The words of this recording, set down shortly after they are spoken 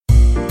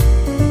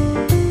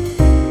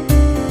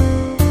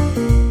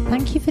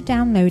for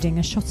downloading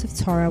A Shot of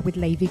Torah with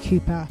Levi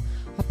Cooper,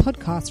 a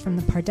podcast from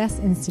the Pardes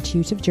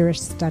Institute of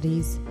Jewish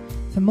Studies.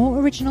 For more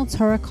original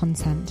Torah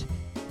content,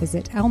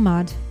 visit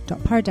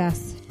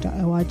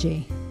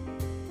elmad.pardes.org.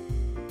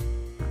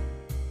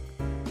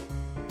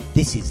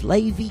 This is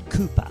Levi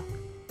Cooper,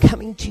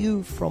 coming to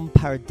you from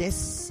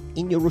Pardes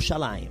in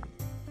Yerushalayim.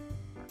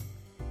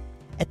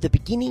 At the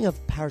beginning of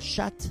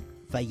Parshat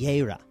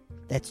Vayera,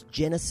 that's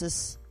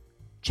Genesis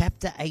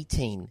chapter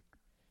 18,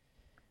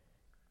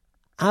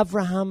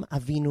 Avraham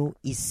Avinu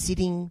is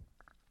sitting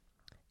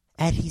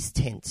at his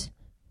tent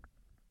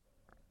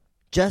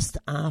just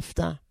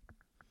after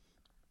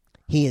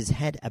he has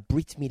had a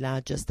Brit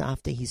Milah, just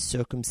after his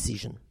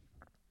circumcision.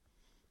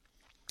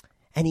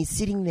 And he's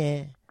sitting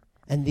there,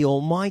 and the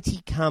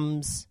Almighty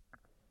comes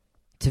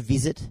to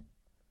visit,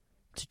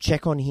 to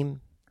check on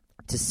him,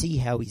 to see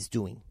how he's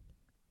doing.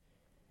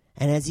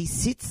 And as he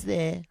sits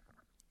there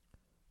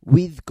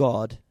with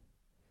God,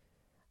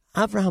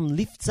 Avraham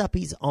lifts up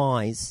his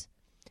eyes,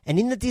 and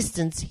in the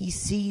distance he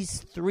sees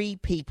three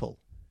people.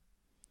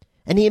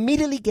 And he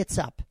immediately gets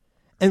up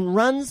and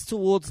runs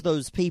towards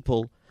those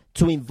people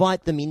to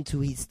invite them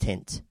into his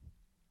tent.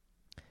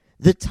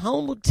 The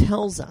Talmud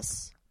tells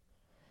us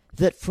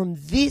that from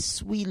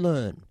this we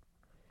learn,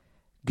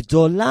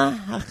 Gdola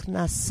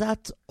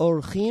hachnasat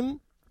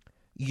orchim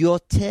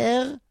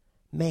yoter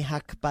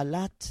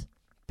mehakbalat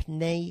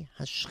pnei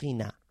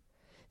hashchina.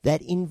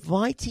 That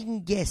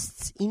inviting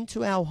guests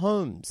into our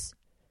homes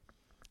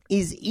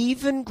is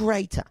even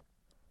greater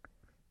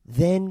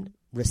than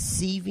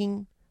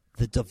receiving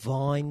the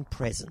divine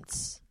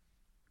presence.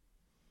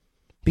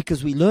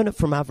 Because we learn it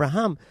from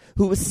Avraham,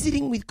 who was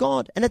sitting with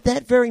God, and at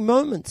that very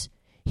moment,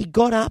 he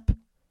got up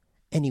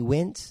and he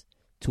went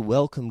to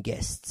welcome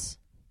guests.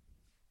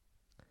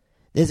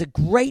 There's a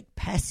great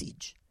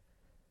passage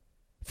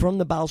from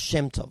the Baal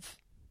Shem Tov.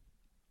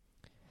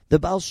 The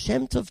Baal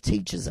Shem Tov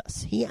teaches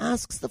us. He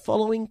asks the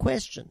following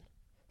question.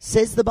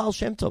 Says the Baal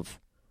Shem Tov,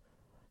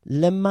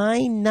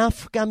 Lemay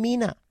nafka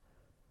mina.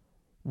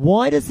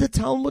 Why does the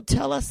Talmud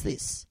tell us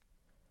this?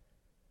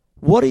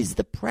 What is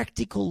the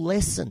practical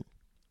lesson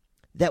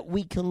that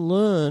we can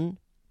learn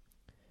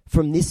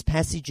from this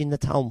passage in the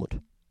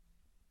Talmud?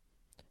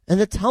 And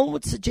the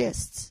Talmud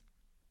suggests,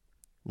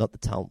 not the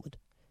Talmud,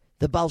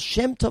 the Baal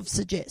Shem Tov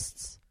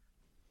suggests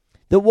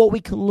that what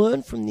we can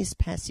learn from this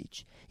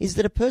passage is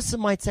that a person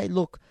might say,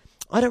 look,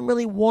 I don't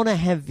really want to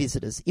have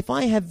visitors. If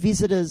I have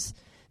visitors,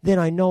 then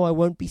I know I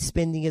won't be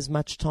spending as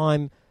much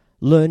time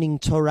learning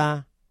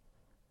Torah.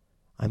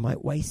 I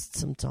might waste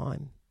some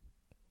time.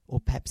 Or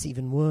perhaps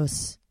even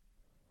worse,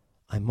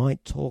 I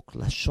might talk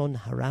Lashon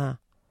Hara.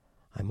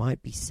 I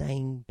might be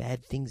saying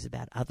bad things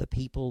about other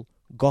people,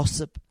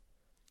 gossip.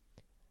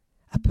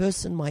 A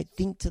person might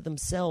think to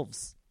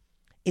themselves,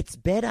 it's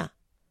better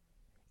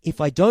if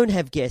I don't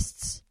have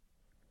guests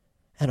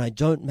and I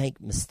don't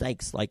make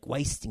mistakes like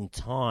wasting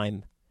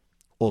time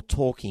or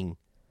talking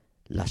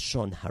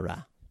Lashon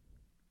Hara.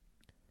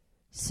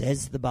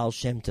 Says the Baal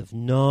Shem Tov,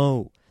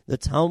 no, the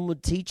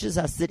Talmud teaches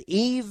us that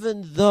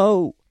even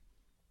though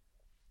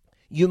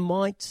you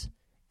might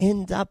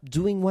end up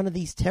doing one of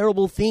these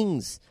terrible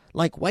things,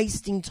 like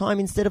wasting time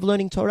instead of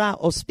learning Torah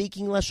or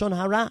speaking Lashon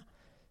Hara,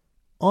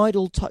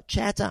 idle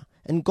chatter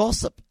and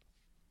gossip,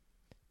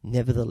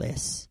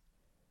 nevertheless,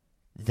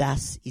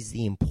 thus is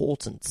the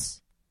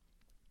importance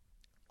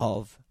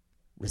of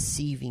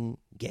receiving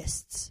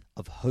guests,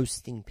 of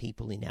hosting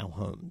people in our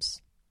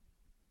homes.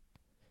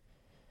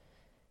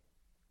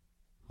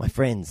 My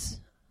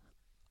friends,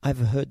 I've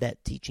heard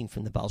that teaching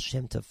from the Baal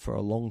Shem Tov for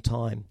a long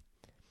time,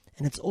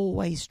 and it's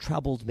always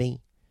troubled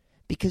me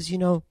because,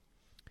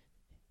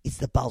 is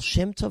the Baal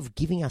Shem Tov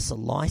giving us a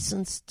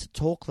license to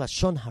talk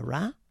Lashon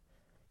Hara?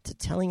 To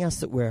telling us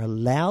that we're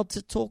allowed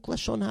to talk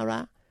Lashon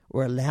Hara?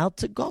 We're allowed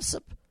to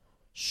gossip?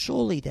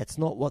 Surely that's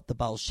not what the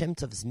Baal Shem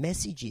Tov's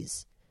message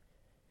is.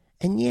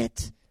 And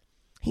yet,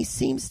 he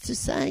seems to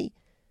say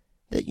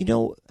that,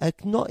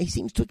 he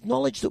seems to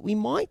acknowledge that we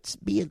might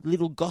be a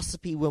little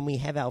gossipy when we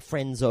have our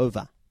friends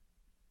over.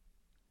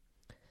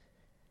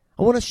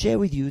 I want to share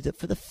with you that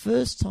for the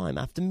first time,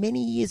 after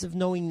many years of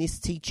knowing this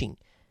teaching,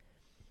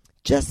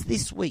 just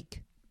this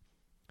week,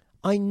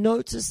 I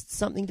noticed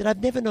something that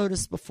I've never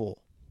noticed before.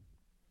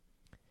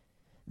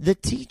 The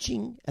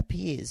teaching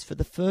appears for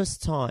the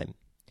first time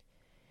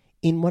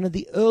in one of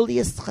the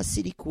earliest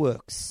Hasidic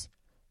works,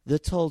 the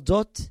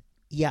Toldot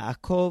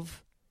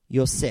Yaakov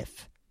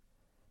Yosef,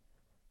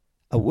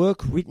 a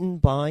work written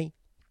by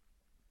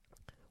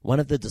one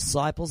of the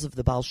disciples of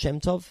the Baal Shem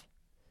Tov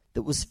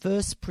that was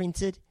first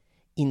printed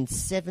in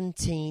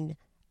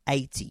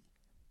 1780.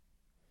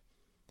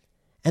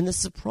 And the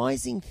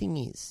surprising thing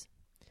is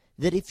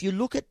that if you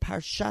look at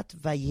Parshat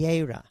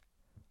Vayera,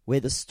 where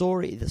the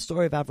story of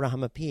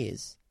Avraham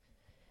appears,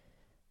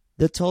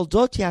 the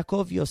Toldot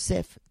Yaakov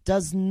Yosef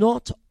does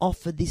not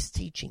offer this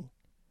teaching.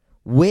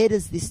 Where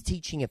does this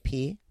teaching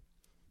appear?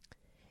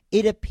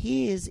 It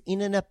appears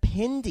in an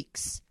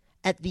appendix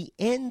at the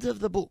end of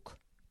the book,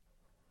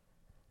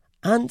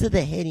 under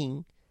the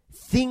heading,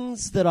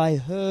 Things That I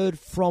Heard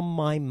From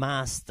My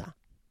Master.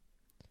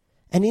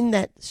 And in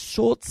that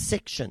short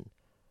section,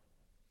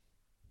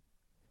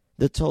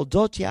 the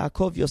Toldot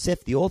Yaakov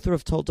Yosef, the author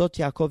of Toldot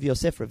Yaakov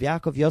Yosef, Rav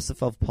Yaakov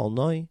Yosef of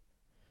Polnoi,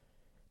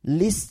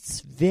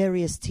 lists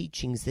various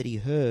teachings that he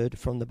heard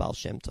from the Baal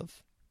Shem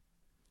Tov.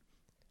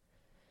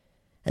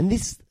 And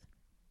this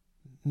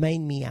made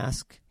me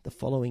ask the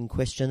following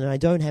question, and I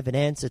don't have an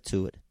answer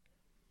to it,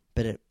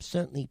 but it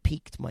certainly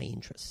piqued my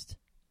interest.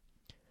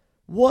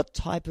 What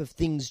type of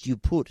things do you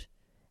put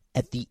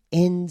at the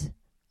end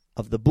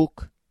of the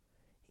book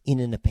in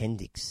an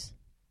appendix?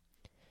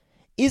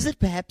 Is it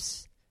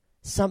perhaps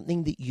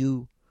something that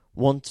you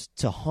want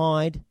to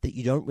hide, that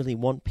you don't really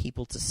want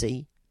people to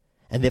see,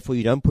 and therefore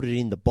you don't put it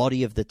in the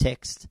body of the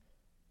text?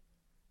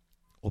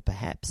 Or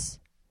perhaps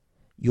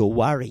you're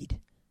worried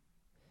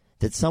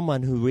that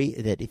someone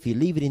that if you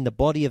leave it in the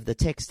body of the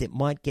text, it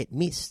might get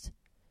missed,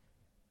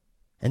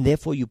 and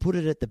therefore you put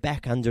it at the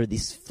back under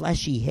this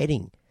flashy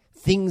heading,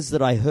 things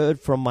that I heard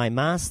from my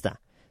master.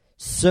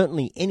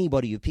 Certainly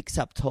anybody who picks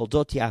up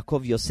Toldot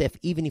Yaakov Yosef,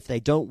 even if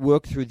they don't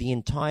work through the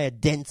entire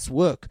dense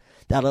work,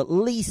 they'll at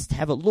least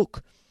have a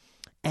look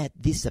at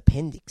this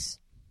appendix.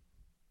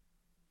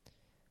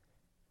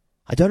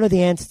 I don't know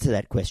the answer to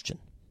that question,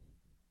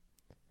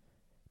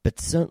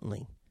 but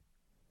certainly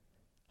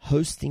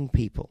hosting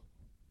people,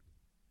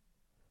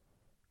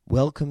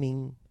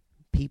 welcoming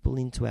people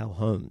into our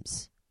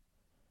homes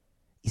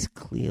is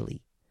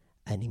clearly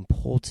an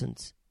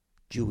important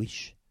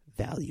Jewish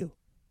value.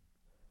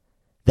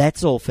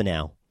 That's all for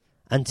now.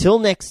 Until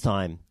next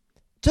time,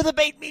 to the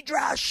Beit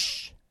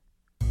Midrash!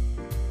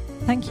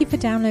 Thank you for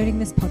downloading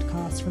this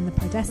podcast from the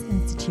Pardes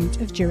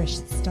Institute of Jewish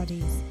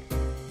Studies.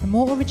 For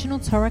more original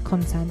Torah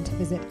content,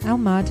 visit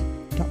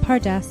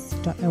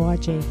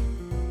almad.pardes.org.